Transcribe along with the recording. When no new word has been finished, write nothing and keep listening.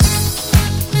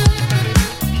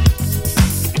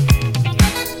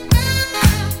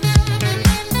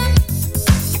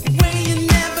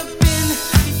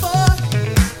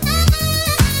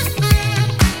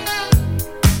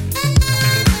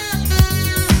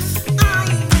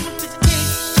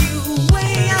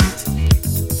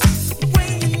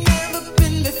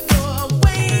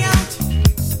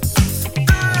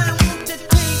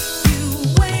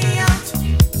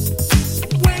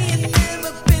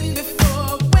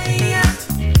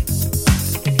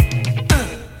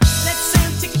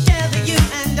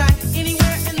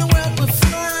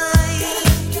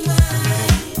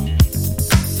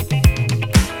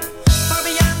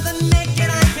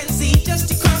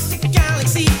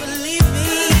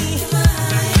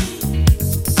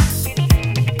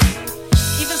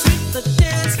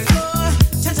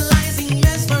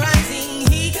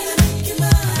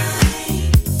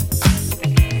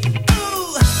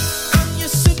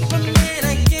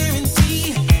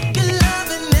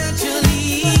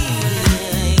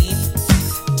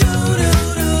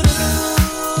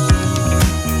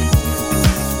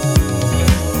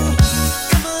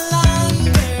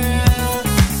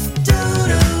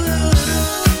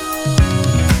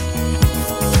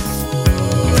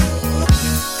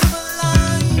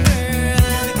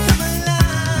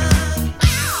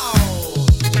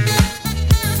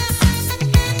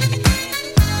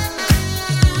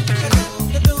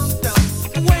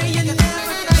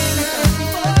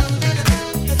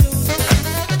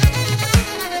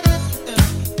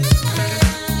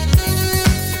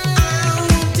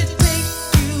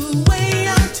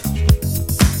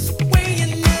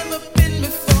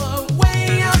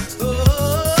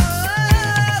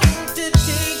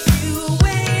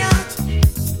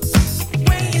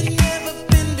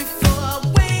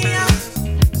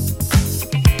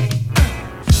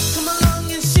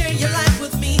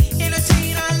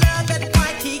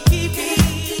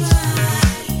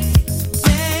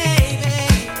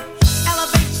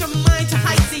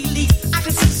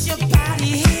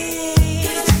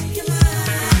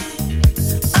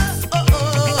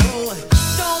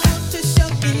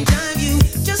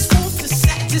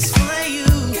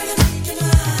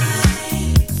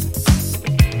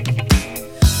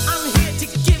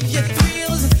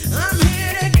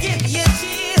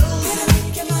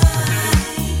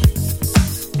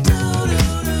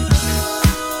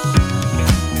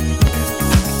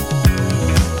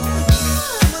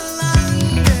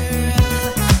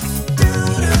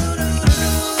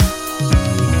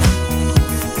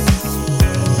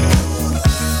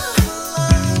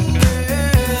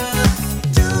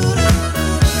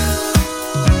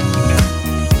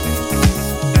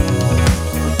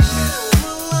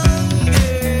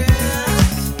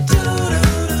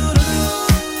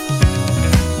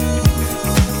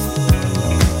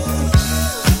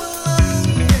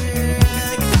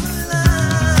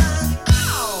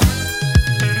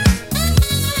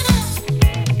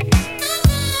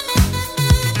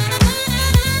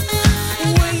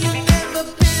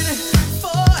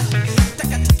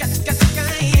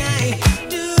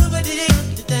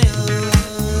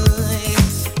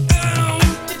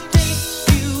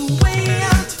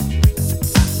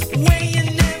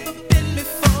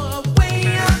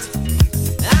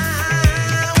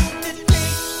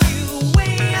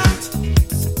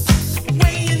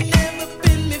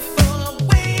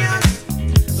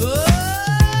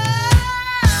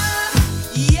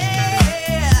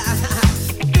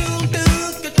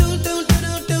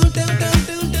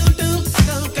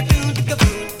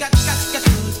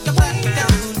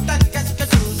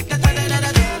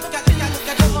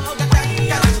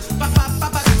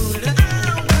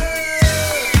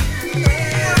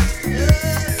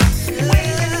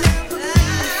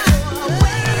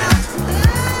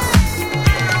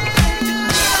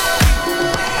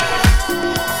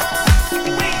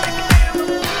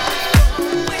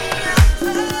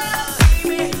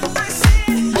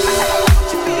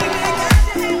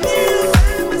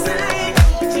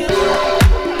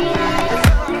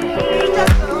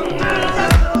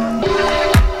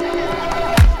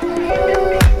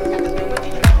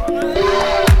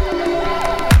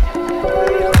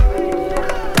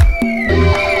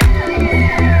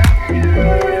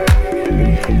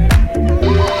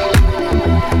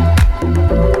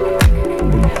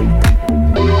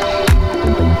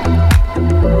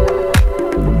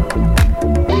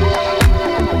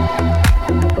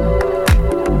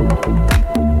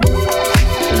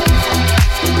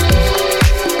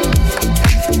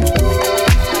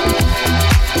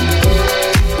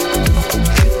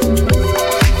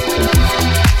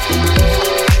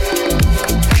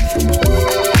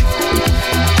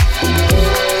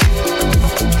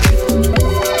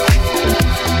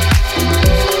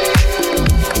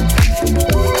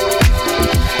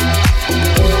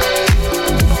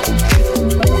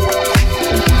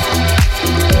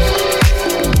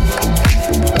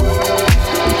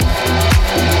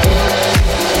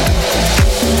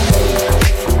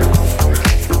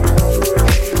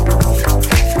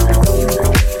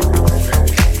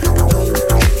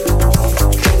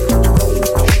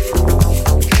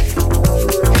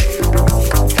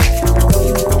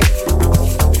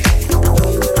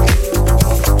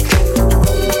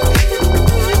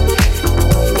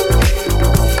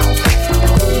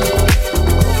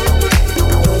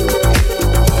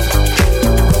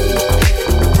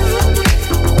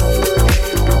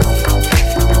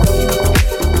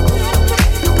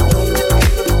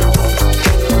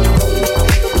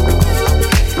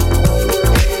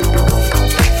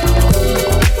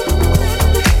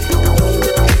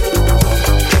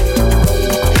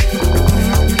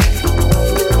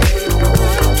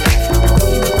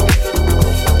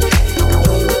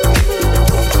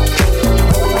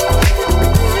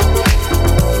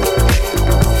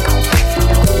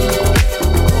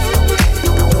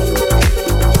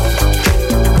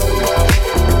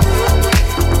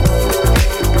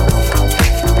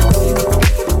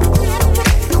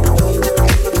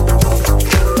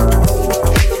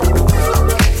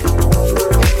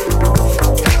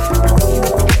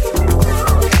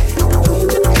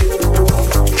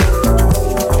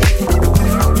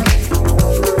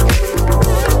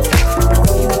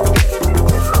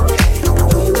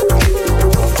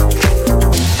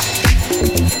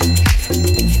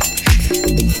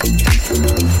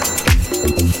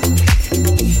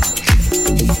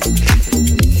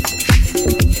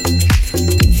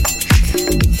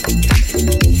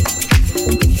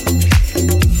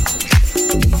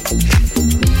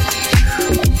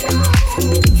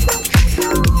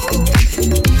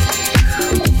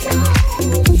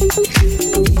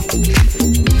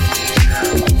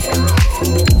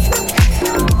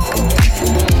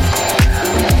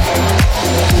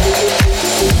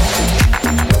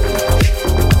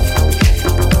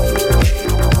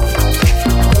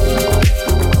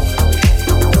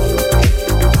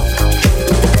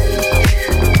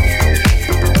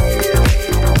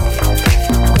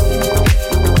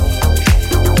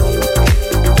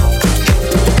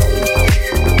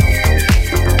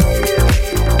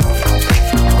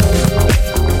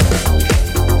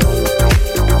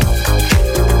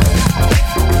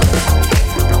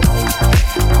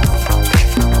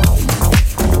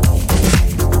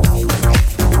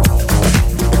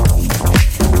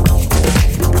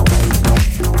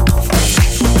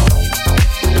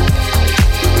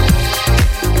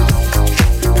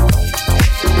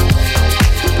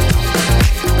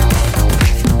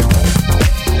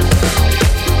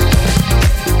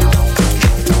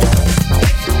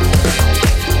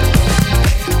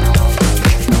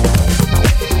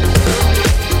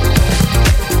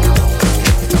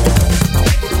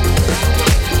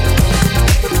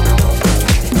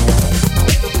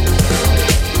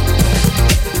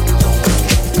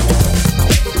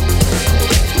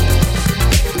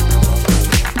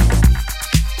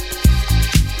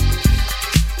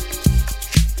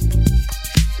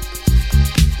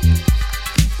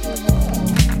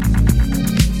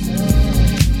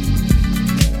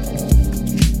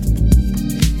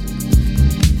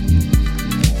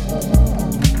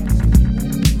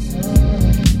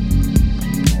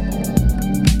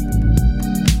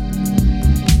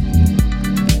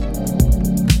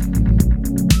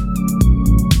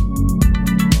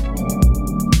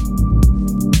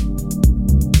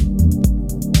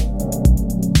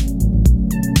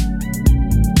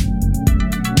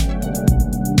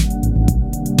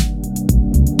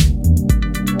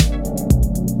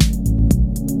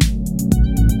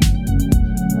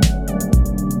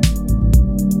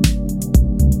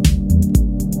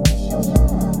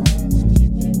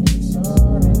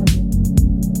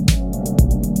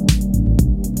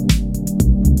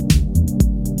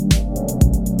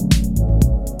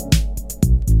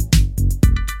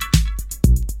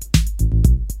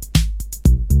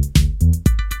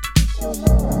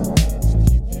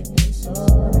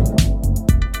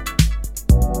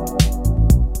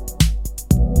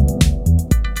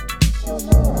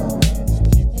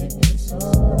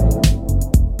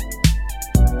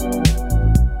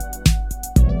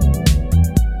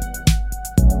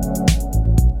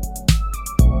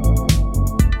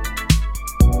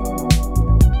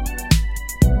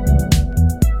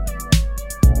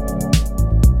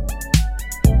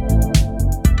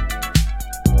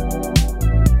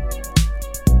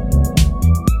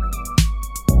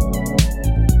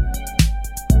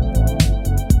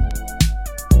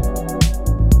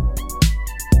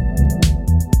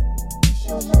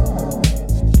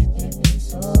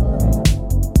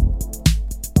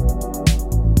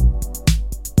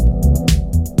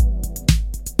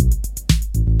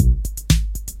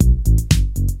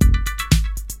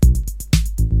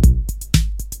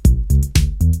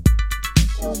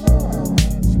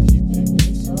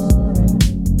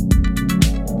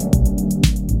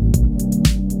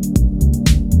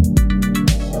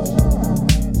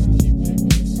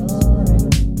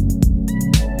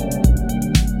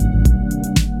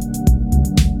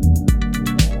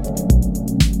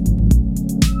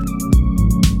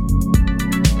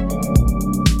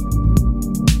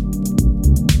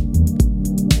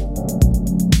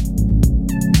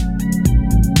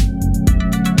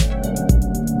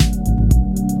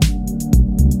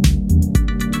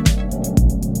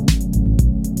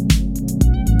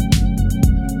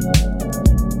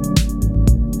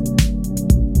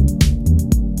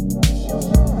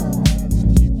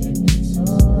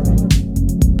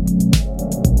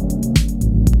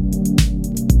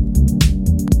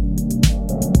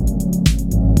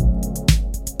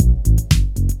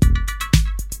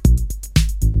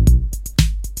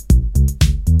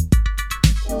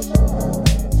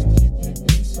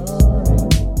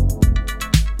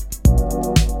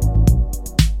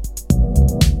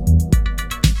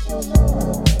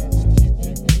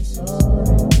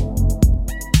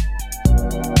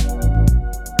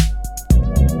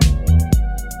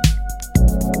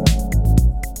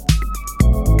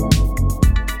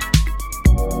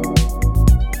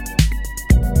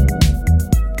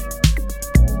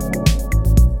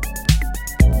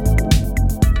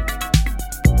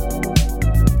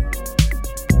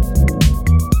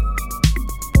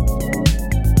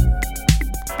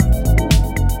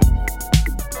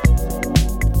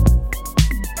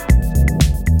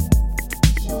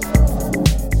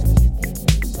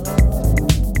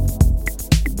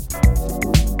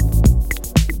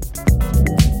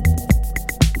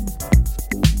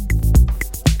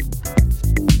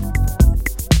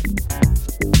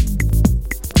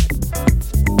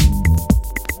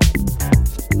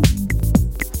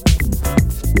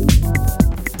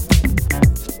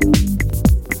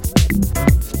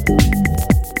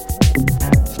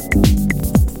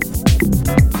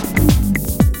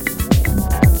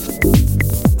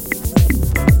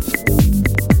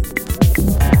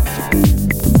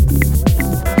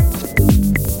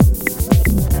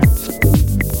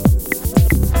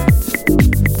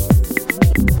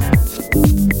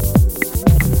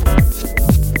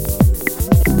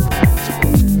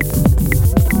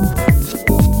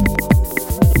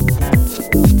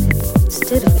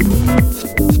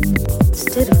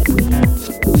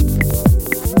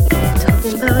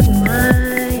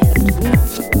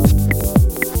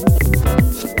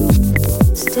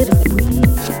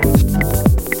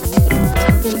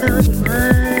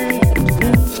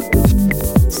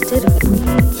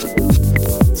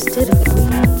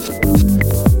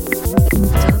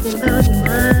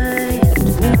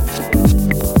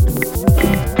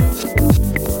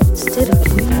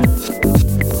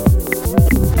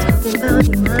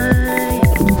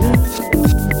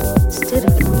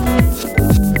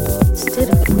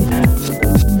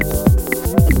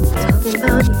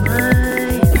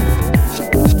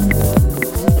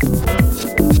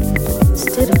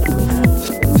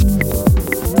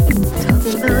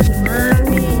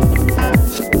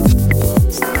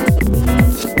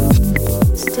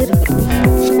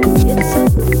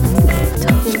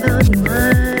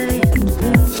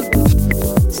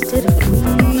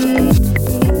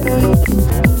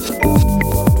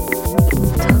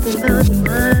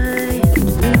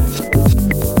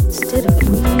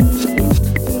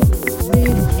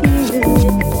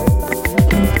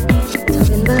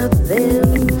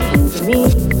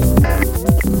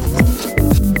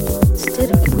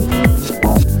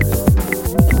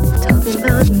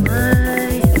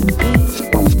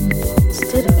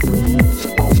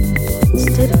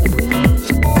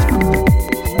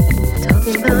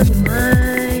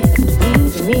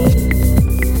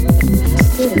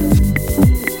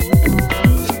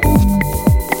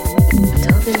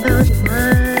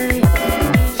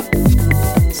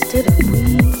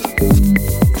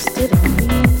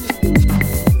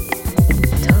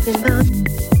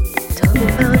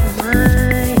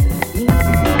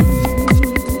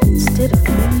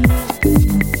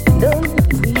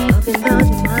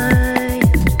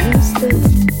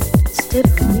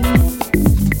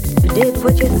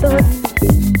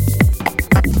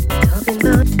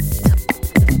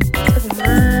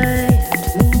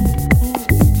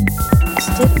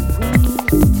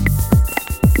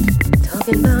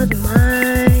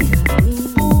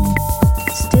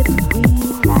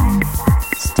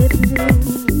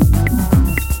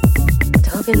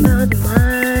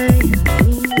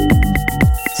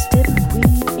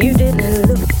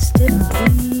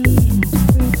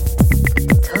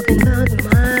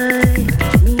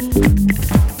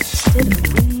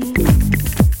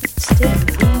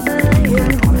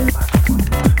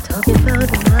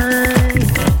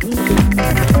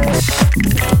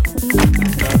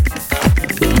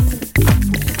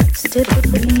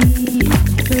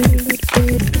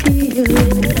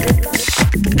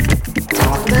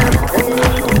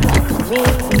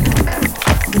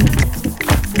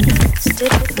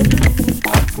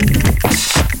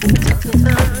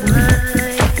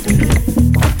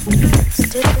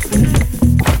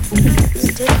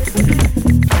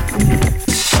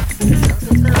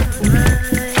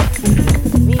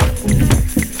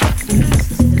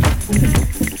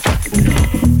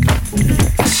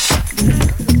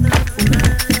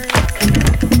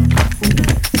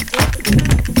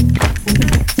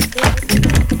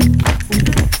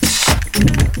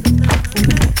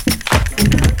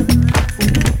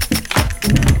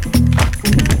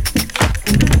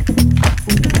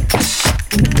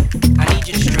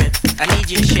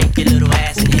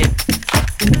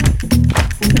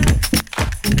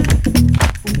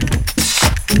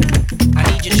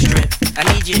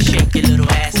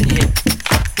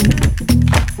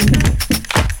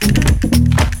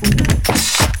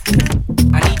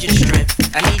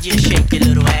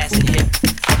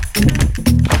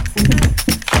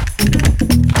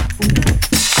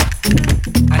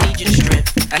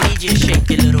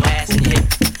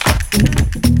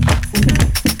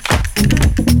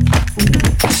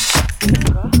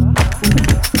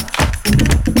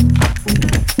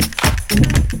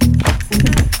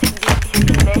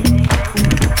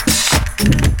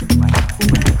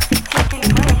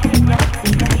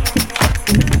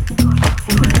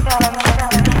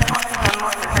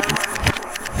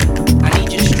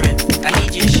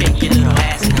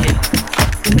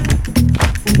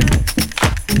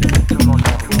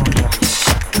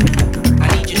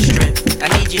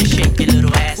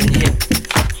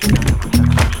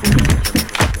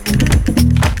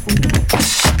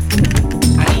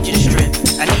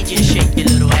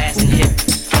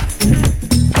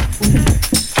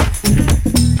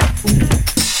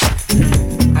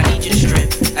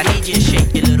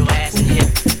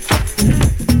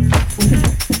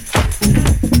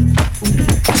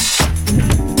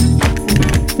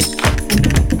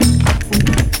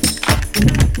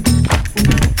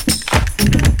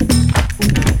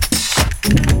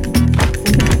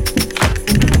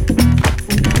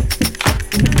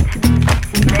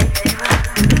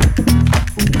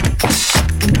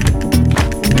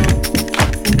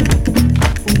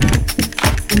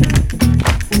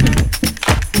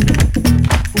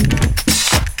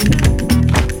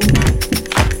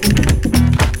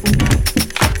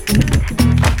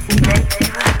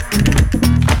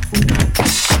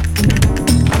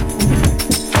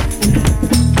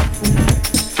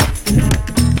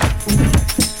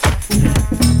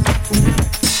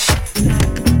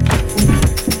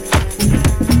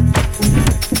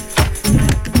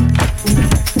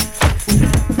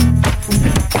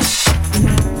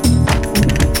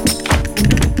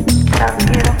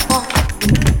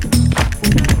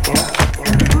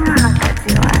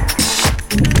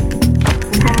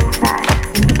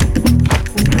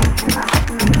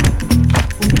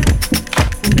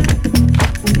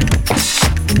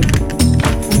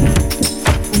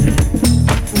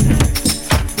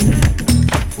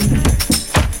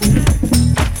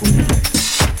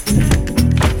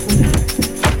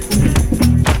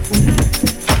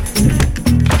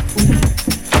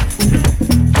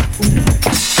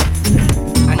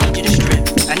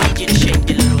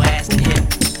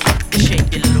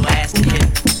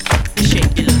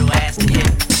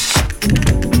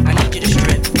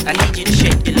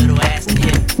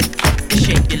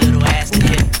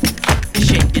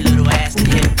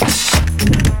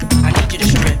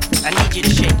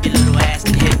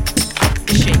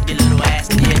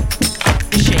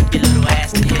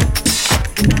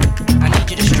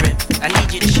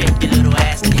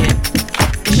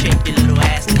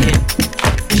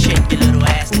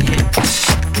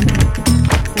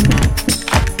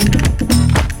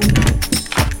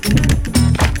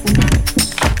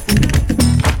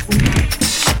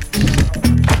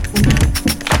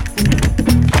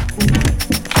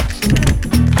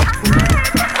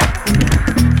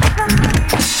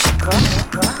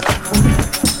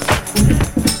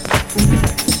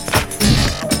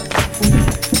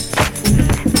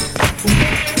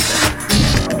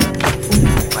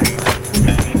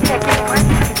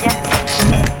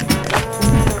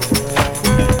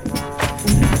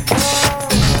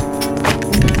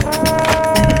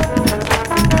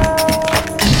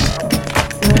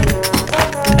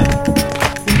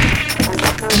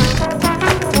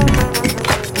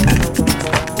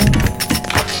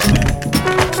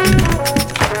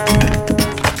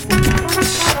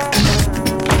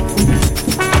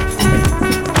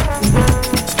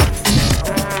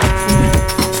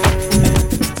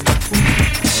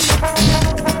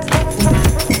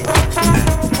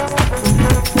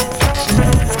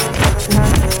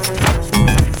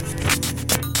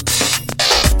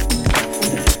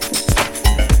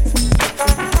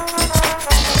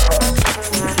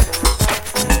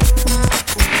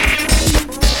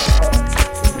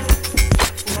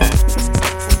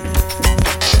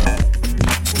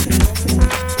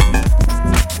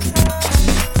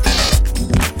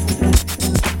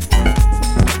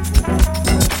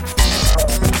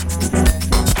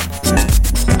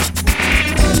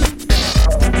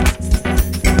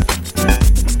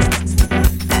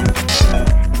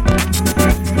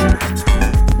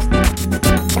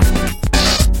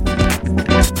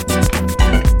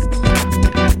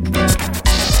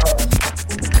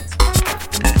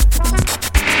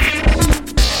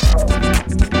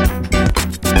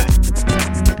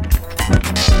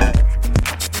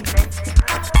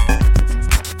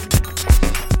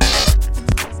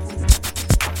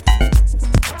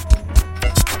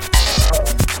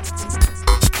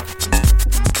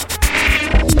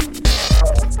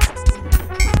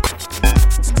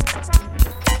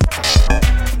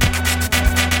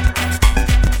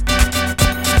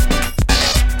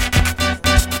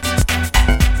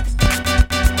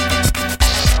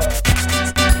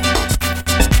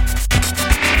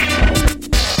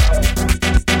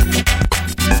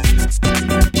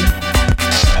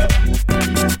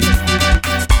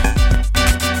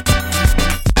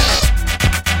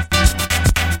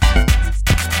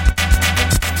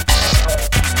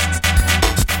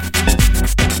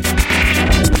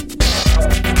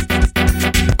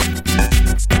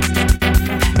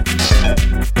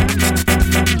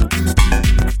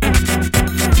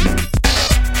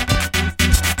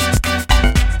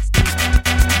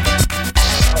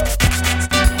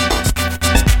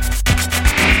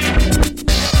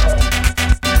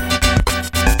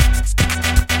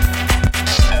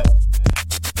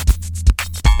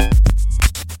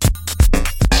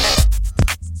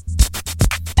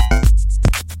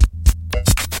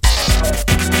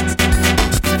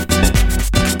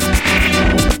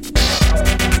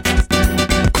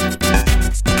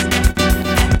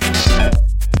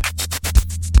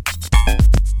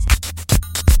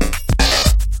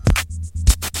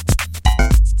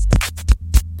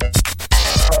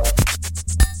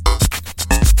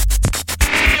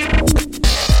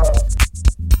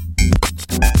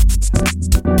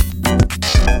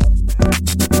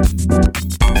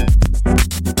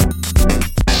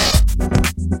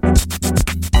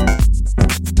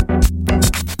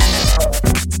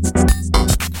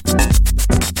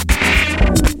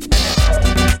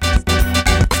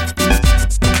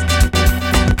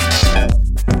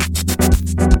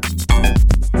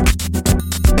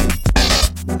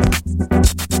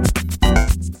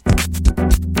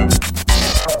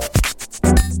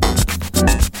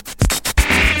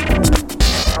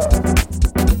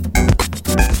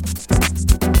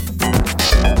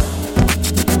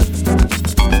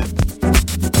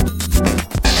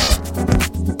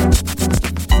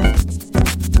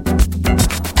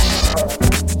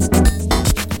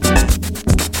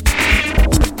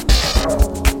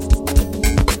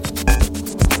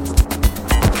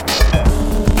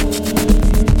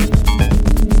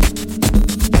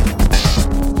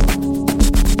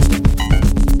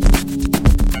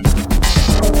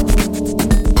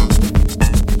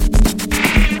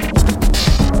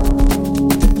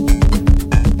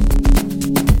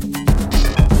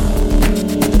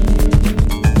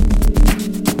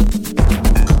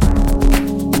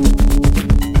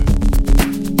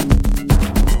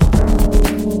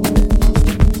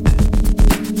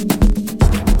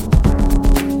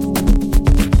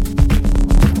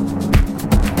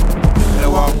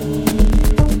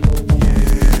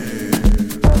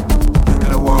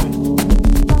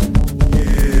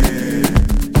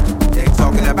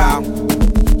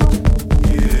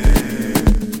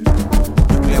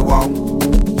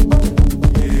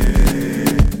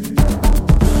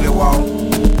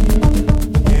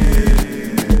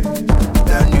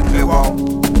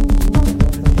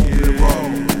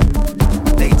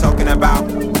about?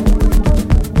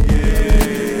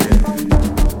 Yeah.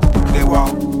 Nuclear war.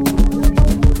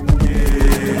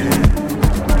 Yeah.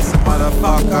 It's a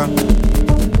motherfucker.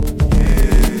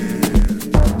 Yeah.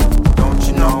 Don't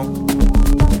you know?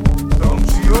 Don't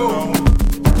you know?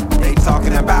 They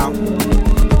talking about?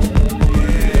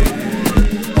 Yeah.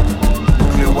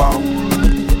 Nuclear war.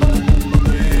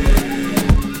 Yeah.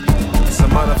 It's a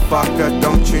motherfucker,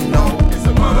 don't you know? It's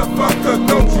a motherfucker,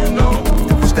 don't you know?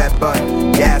 Push that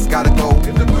button, your ass gotta go.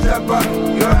 If you push that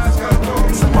button, your ass gotta go.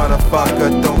 It's a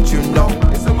motherfucker, don't you know?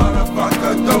 It's a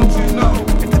motherfucker, don't you know?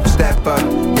 If you push that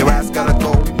button, your ass gotta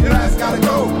go. Your ass gotta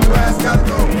go. Your ass gotta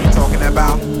go. What you talking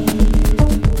about?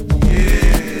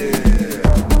 Yeah.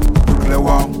 Nuclear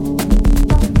war.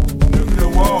 Nuclear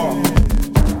war.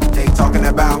 They talking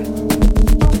about?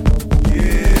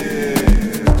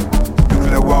 Yeah.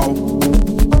 Nuclear war.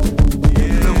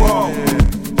 Nuclear war.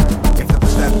 If you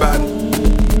push that button.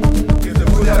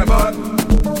 That button.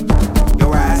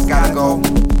 Your ass gotta go.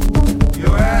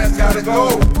 Your ass gotta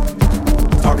go.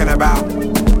 Talking about.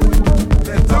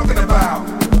 They're talking about.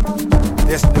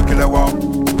 This nuclear war.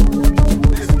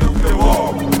 This nuclear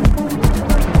war.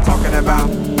 Talking about.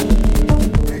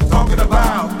 They're talking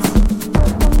about.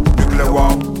 Nuclear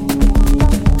war.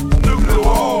 Nuclear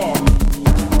war.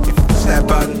 If you push that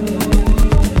button.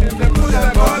 If they push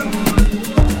that button.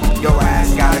 Your ass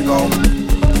gotta go.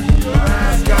 Your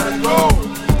ass gotta go.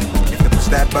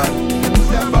 That button, push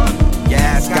that button. Your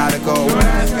ass gotta go. Your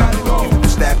ass gotta go.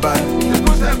 Push that button.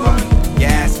 Push that button. Your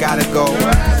ass gotta go. Your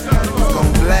ass gotta go. It's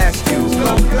gon' blast you. It's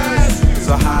gon' blast you.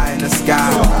 So high in the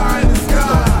sky. So high in the sky. It's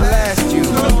gon' blast you. It's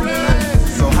gon' blast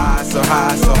you. So high, so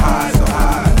high, so high, so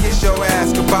high. Kiss your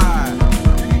ass goodbye.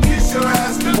 You can kiss your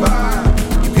ass goodbye.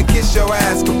 You can kiss your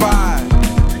ass goodbye.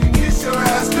 You can kiss your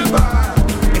ass goodbye.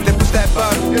 If they push that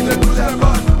button. If they push that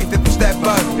button. If they push that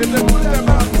button. If they push that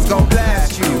button. It's gon'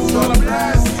 blast you. It's gon'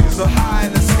 blast you. So high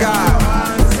in the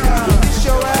sky. Kiss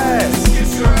your ass.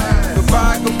 Kiss your ass.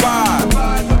 Goodbye, goodbye.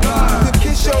 Goodbye, goodbye. You can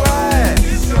kiss your ass.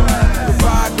 Kiss your ass.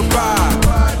 Goodbye, goodbye.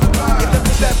 Goodbye, goodbye. If they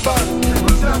push that button.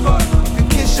 Push that button. You can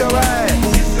kiss your ass.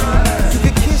 Kiss your ass. You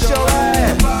can kiss your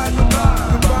ass. Goodbye, goodbye.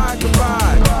 Goodbye,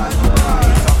 goodbye. Goodbye, goodbye.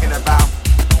 They talking about.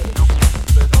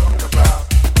 They're talking about.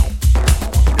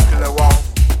 Nuclear war.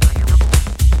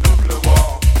 Nuclear war.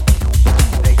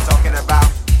 They talking about.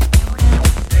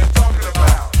 They're talking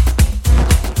about.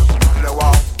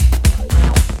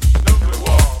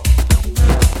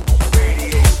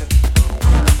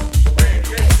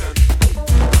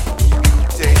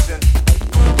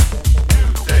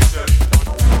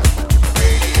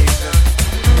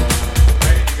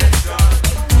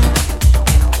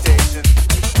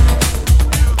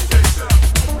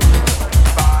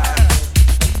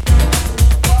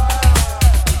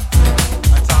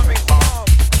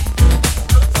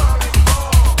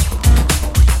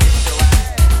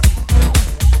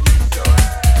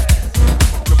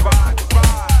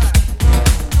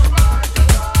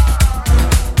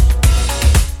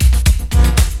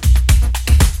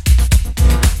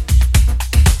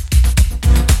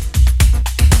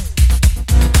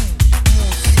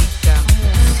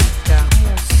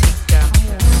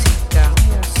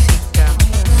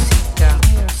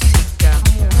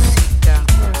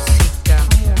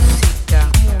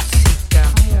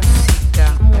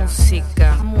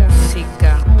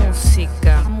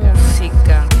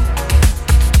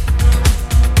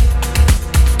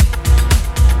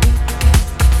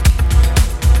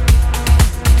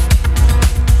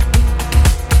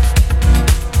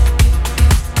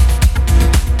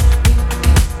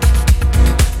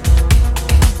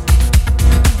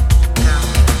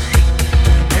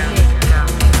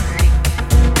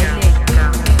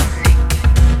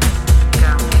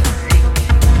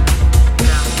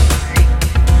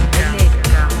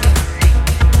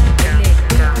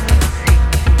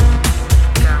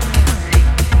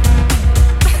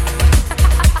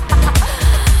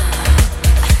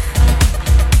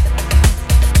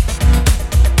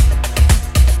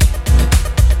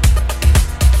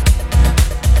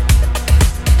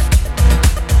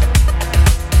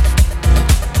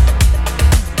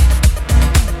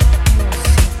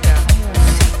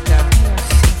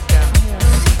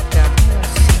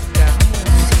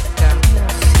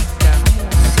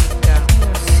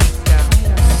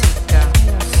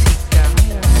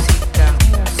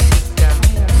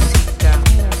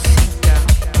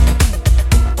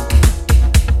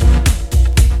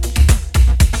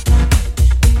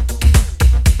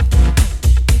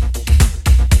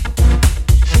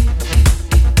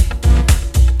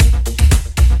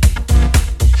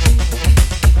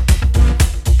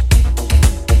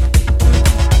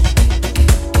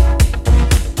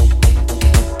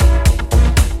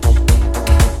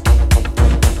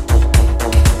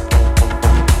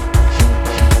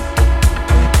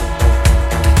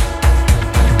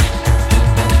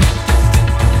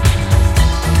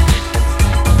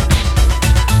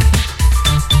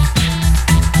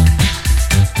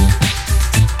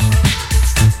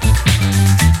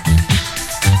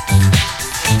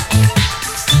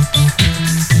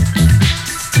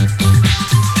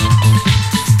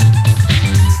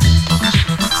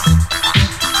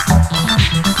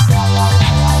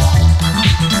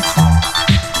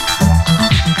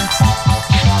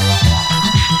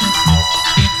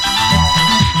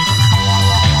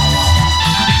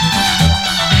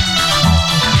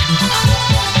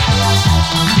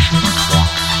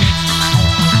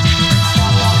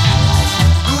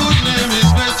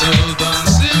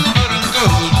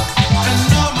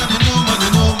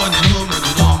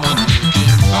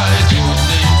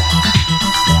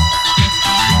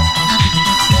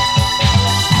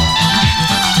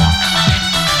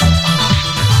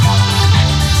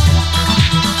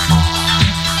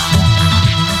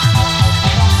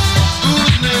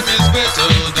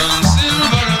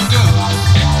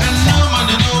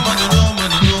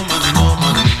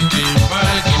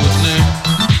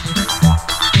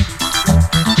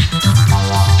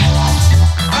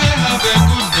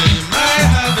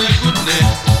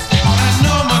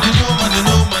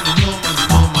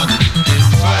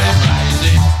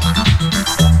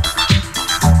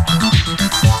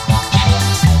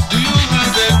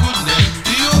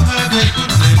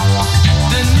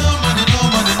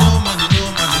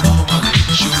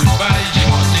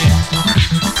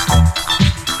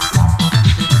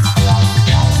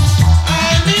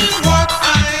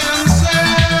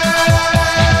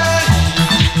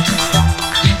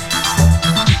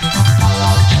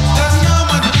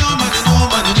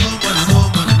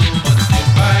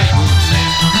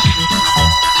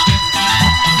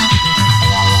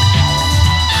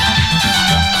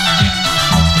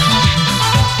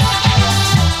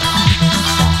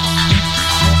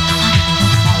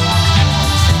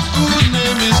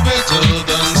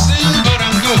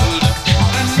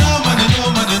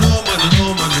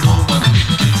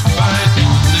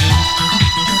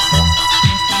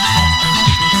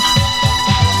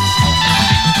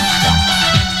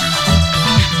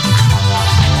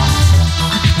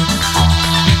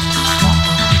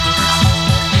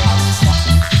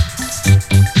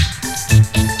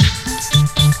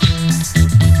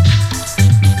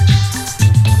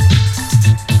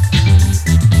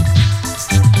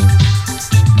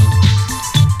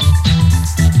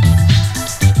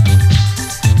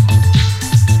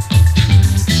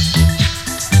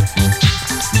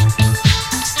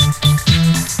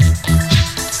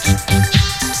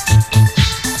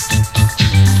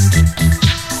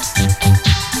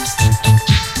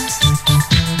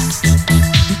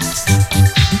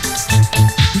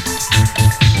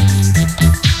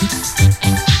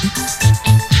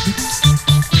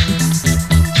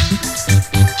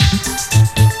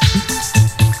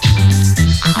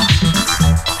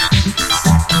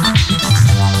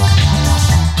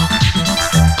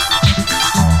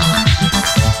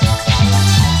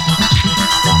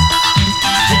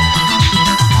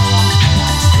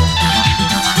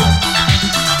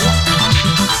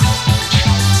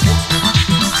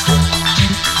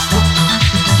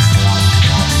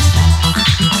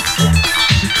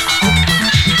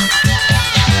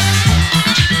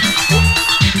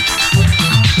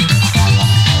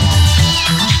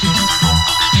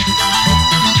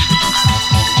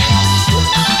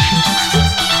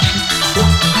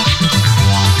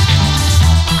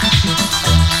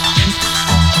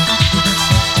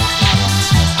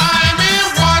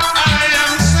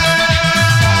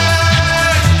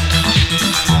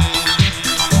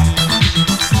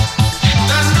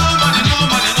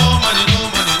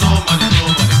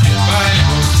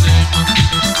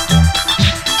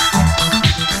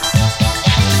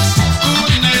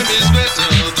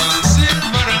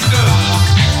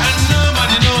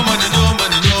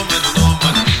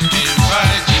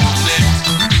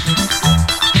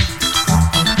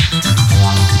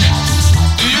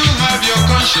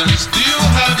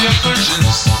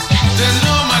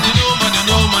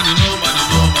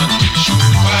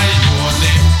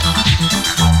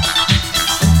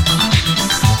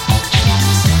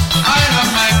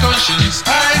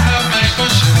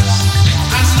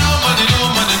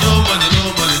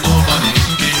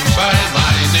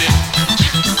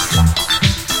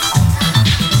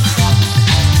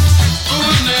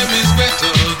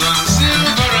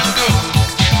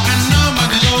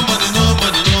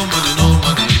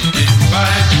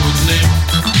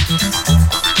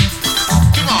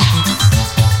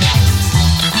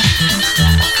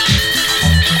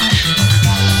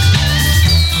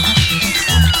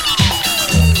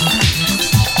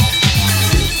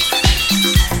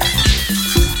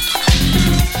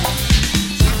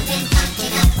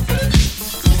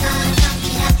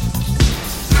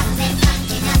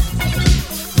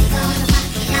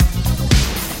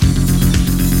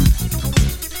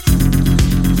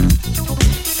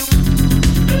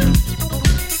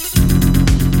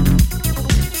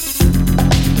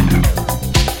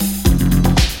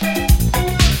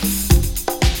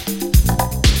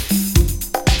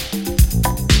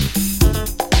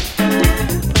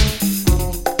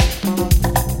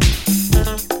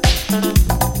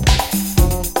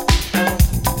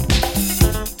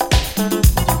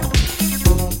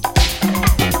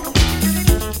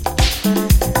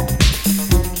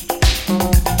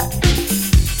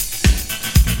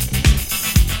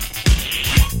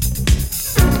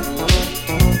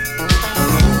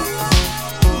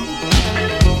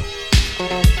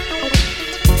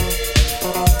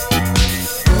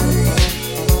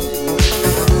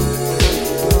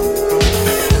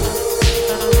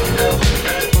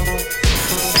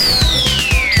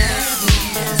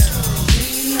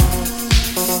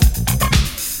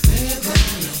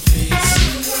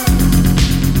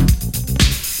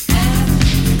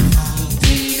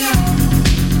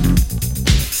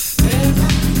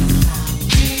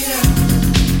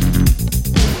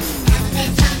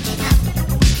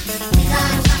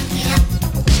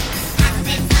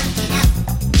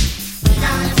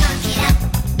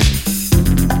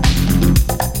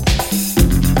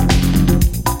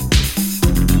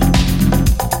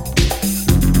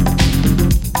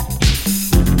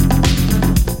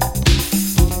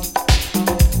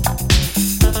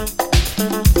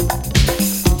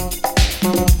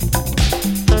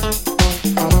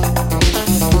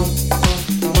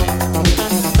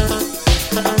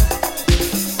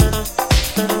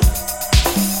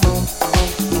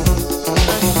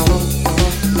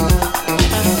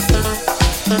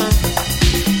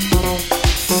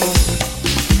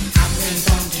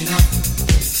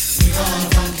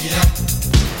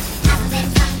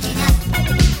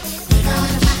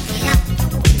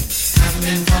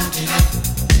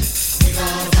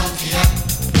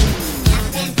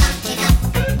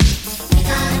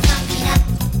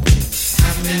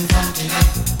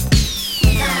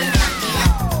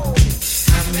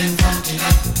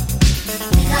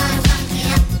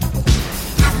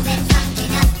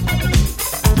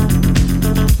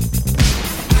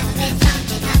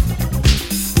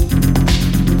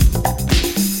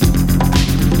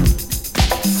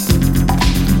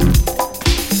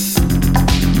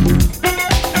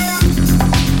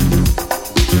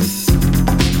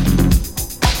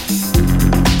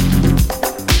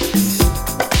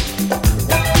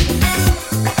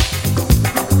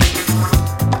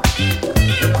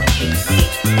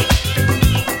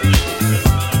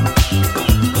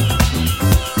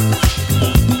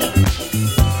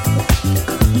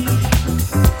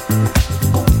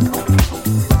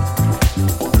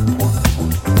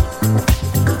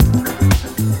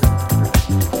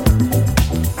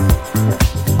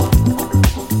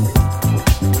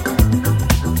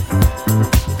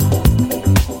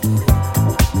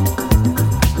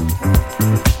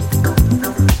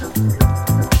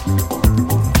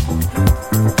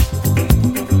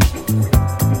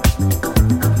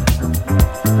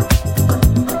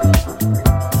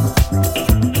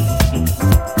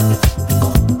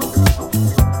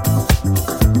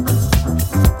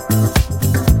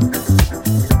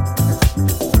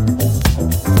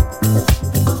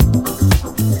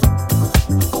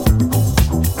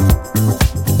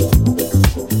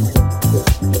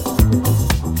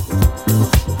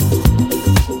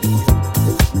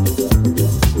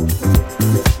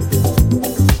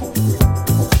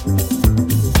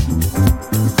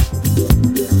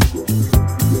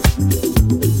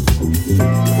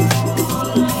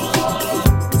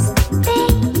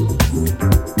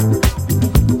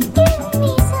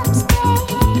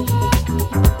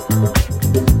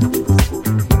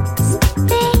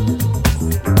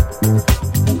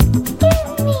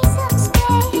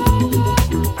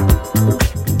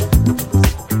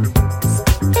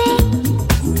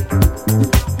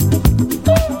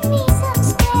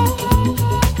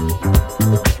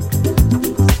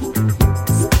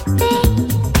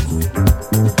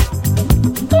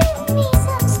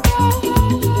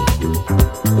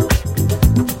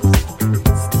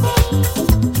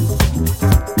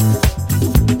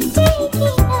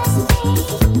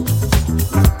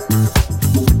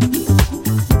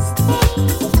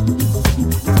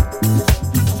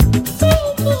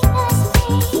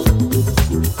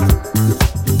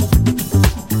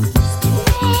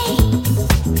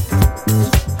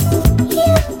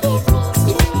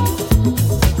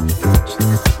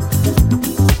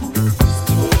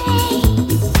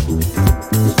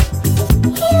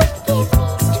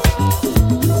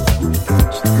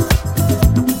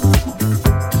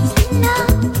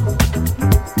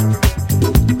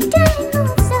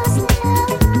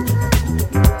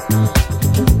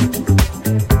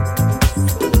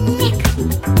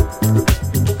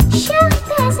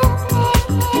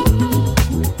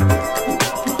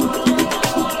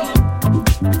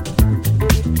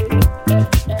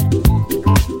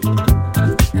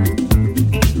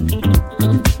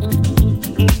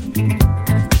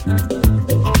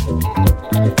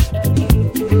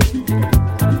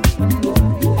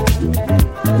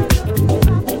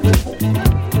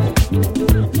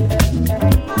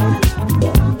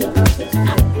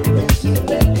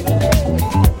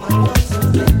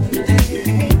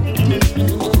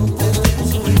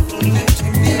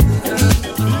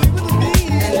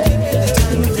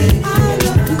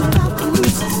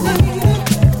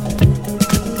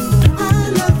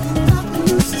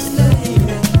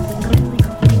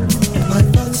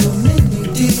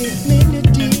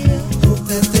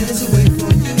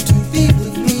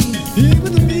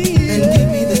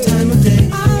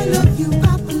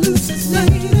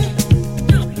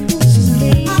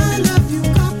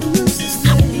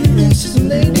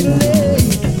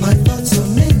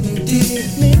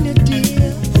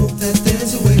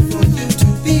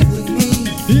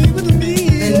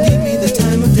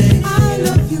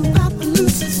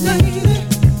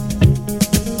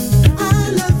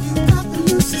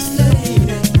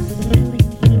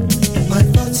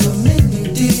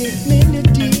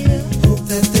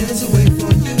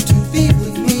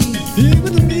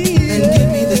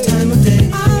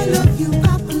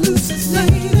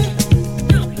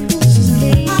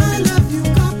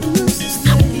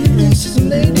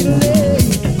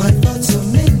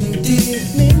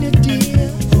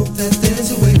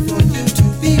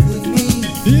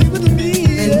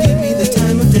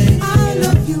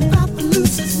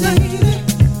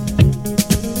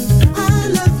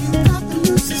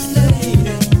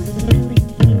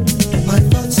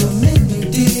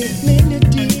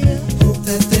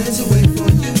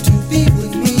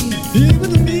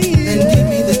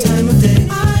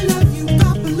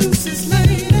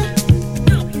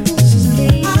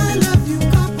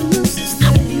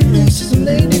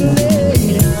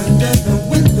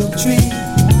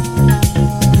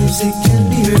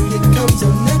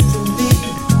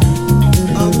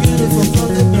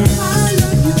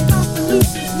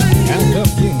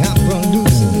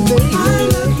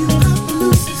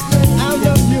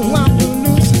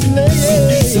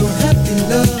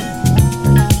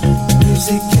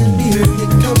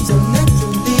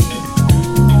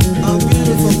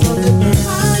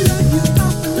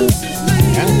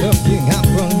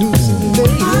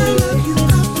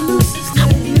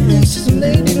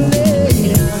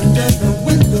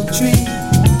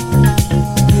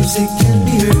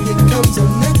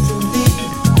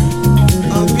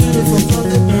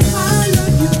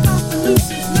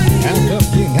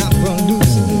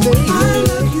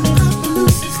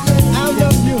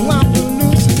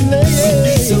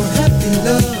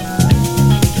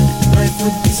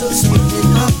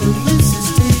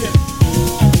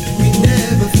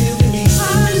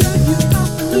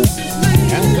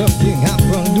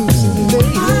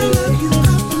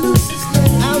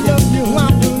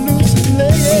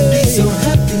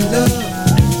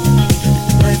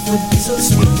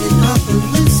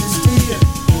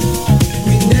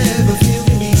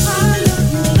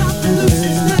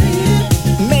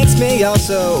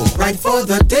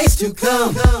 you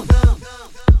come?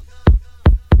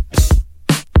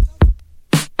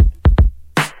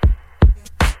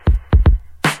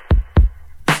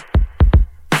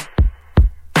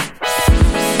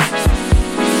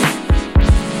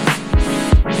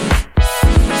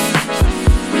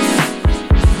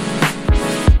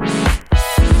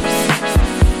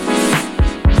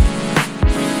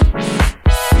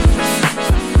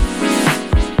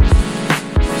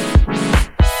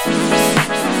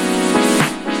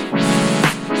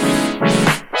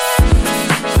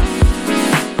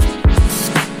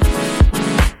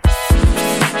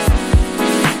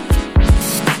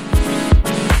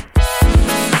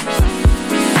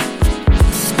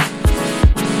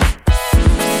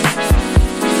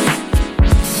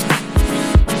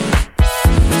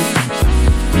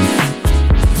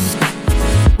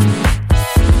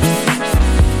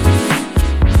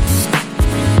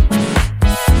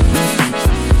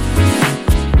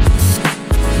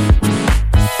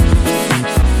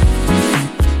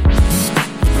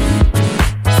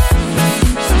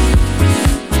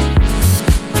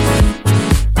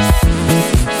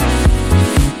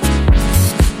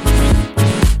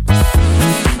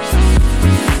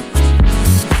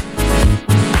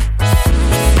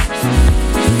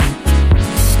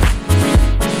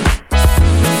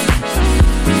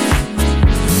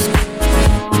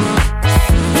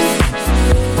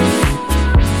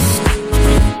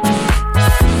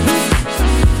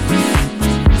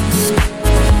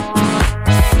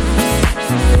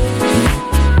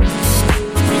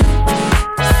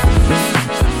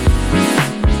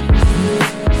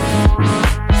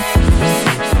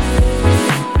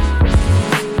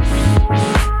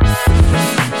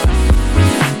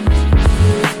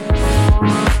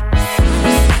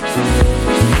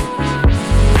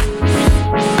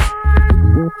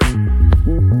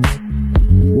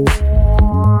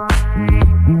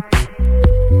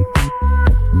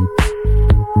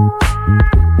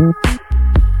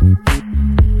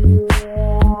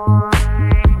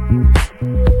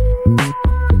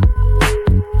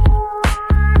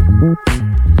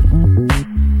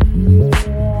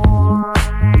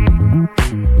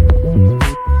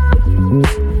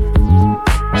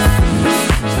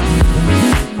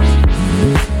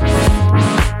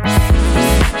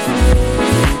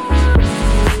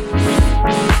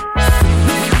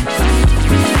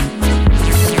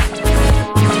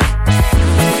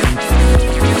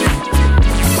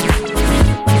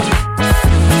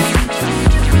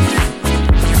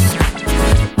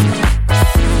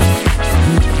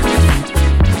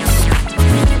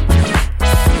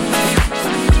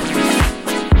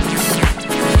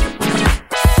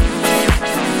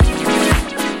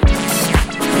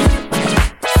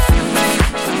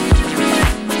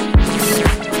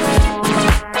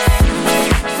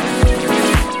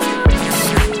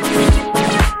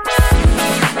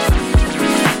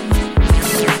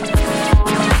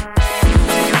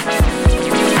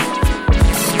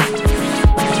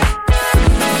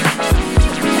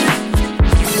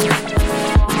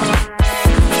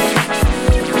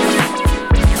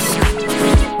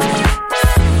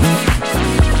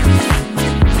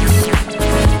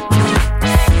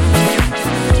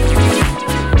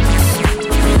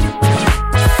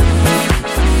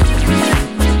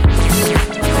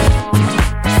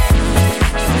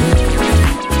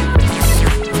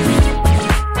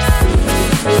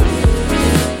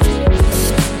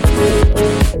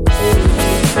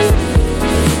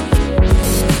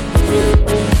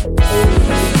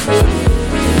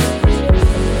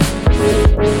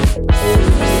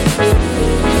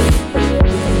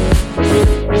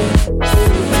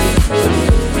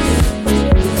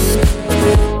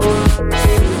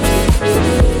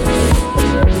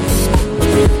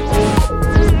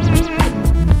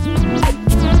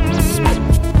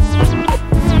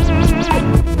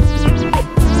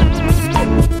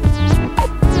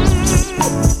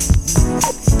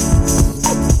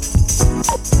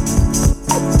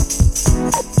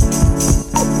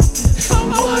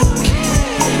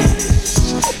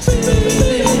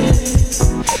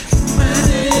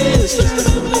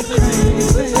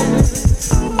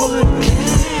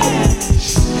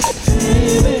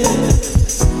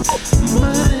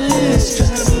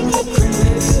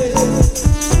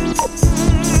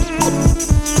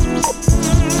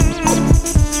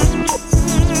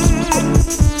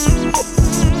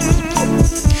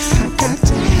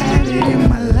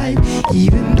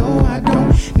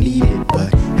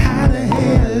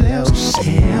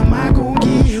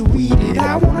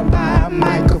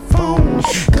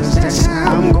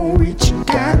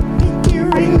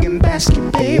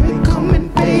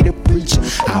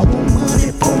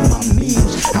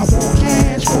 I want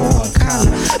cash for a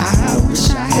collar. I wish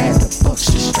I had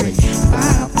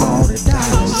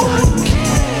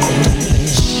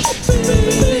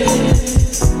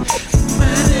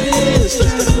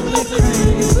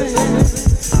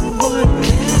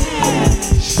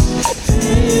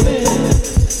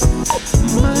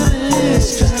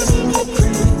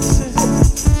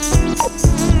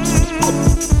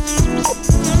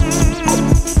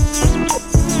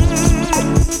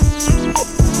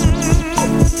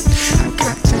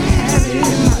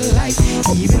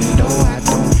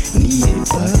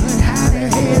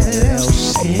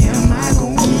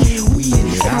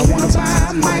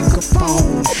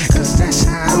microphone, cause that's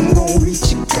how I'm gonna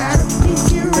reach you. Got a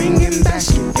pinky ring and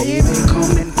basket, baby,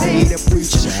 come and pay the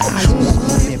preacher. I want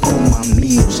money for my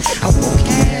meals, I want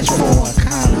cash for a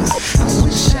collar. I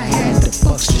wish I had the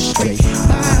bucks to straight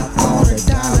buy up all the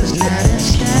dollars. Now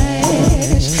that's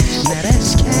cash, now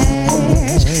that's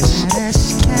cash, now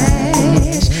that's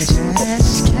cash, now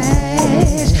that's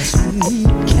cash. I need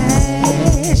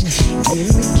cash,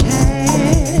 give me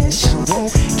cash, I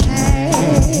want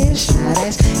cash, now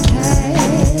that's cash.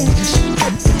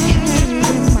 Got to have it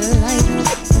in my life, I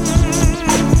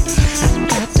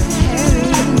got to have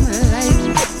it in my life.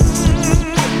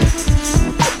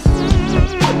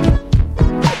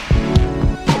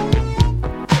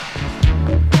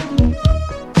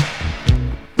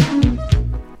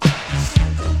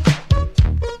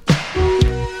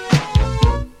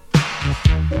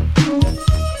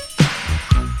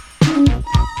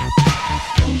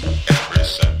 Every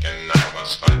second I'm a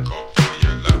psycho for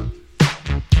your love.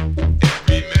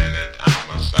 Every minute I'm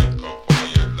a psycho for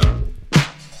your love.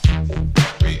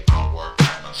 Every hour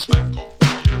I'm a psycho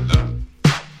for your love.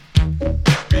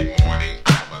 Every morning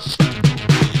I'm a psycho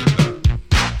for your love.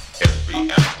 Every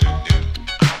afternoon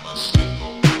I'm a psycho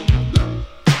for your love.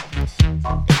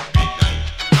 Every night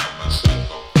I'm a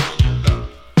psycho for your love.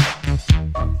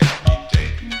 Every day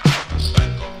I'm a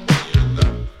psycho for your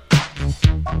love.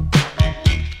 Every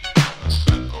week I'm a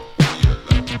psycho for your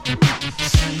love.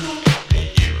 Every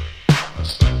year I'm a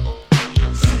psycho for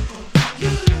your love.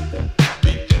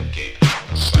 Every decade I'm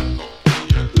a psycho for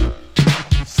your love.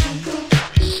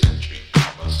 Every century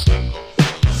I'm a psycho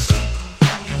for your love.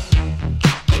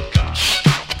 Good gosh,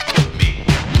 me.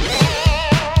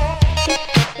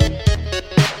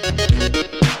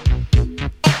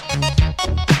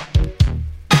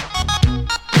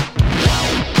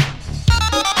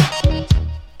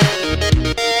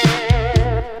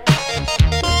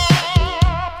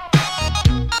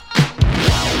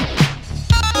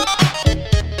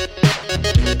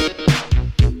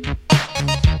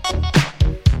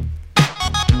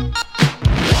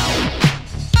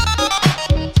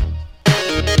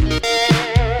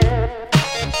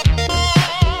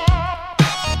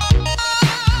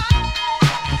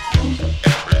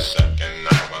 Every second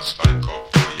I'm a psycho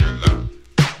for your love.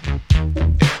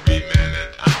 Every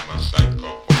minute I'm a psycho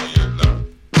for your love.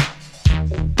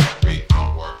 Every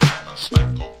hour I'm a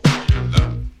psycho for your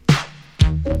love.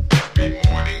 Every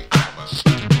morning I'm a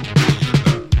psycho for your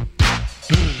love.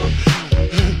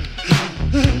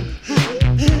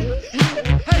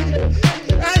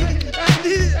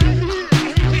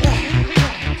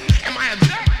 Am I a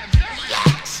jerk?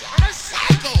 Yes, I'm a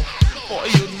psycho for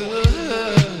your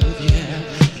love, yeah.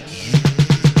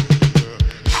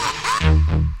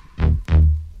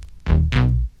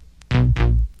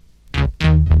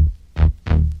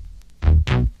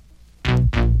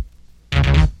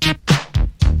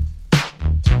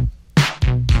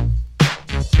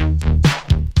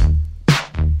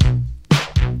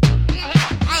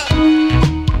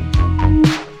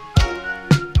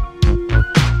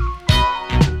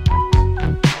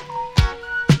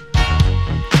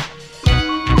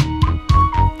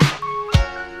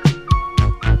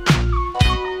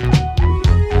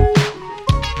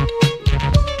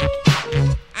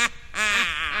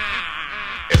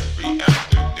 Every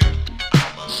afternoon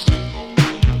I'm a psycho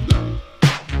for your love.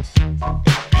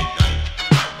 Every night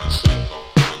I'm a psycho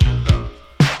for your love.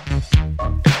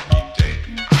 Every day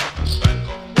I'm a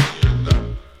psycho for your love.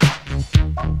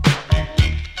 Every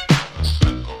week I'm a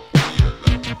psycho for your love.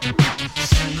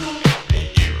 Every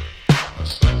year I'm a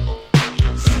psycho for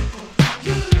your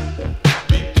love.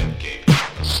 Every decade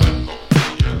I'm a psycho for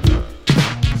your love.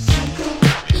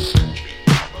 Every century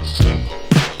I'm a psycho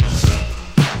for your love.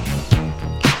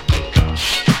 Good gosh,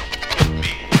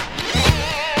 me.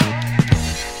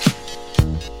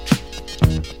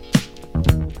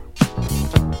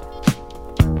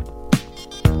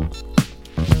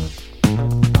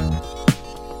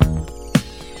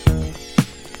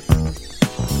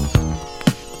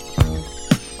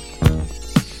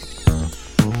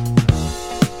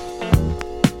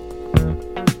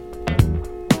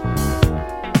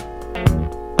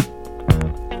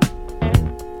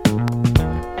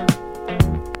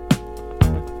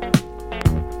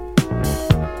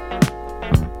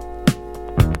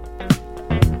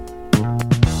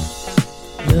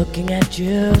 Looking at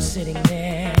you sitting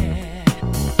there,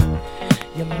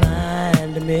 your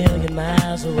mind a million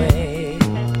miles away.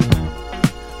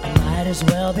 I might as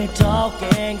well be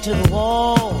talking to the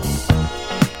walls.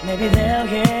 Maybe they'll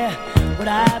hear what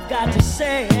I've got to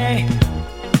say.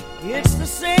 It's the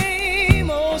same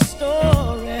old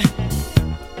story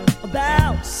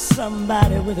about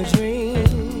somebody with a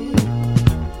dream.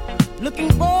 looking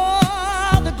for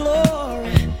the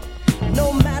glory,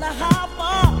 no matter how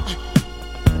far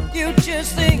the future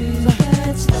seems.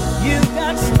 You've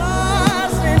got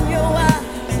stars in your eyes.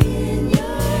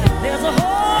 There's a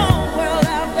whole world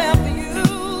out there for you.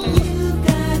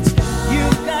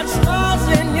 You've got stars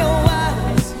in your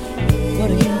eyes. What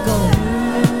are you gonna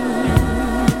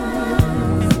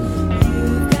do?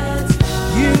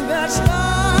 You've got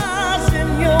stars in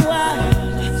your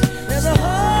eyes. There's a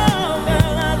whole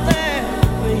world out there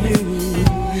for you.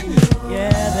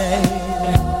 Yeah, baby.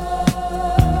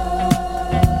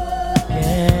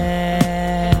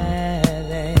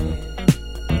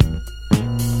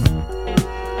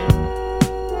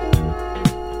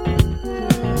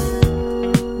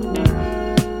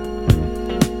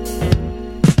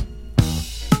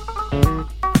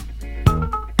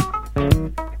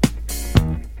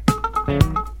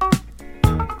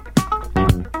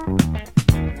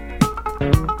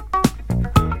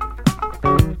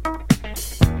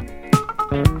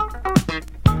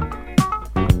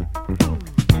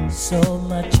 So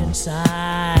much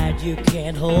inside, you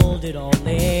can't hold it all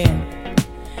in.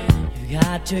 You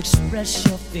got to express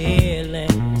your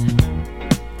feelings.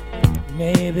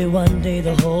 Maybe one day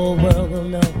the whole world will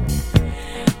know.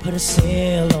 Put a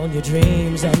sail on your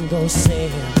dreams and go sail.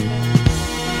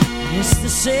 It's the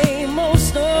same old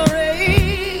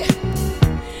story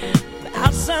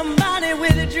about somebody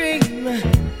with a dream,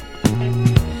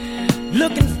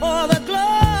 looking for the glory.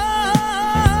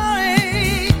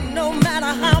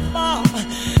 How far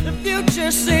the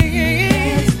future seems.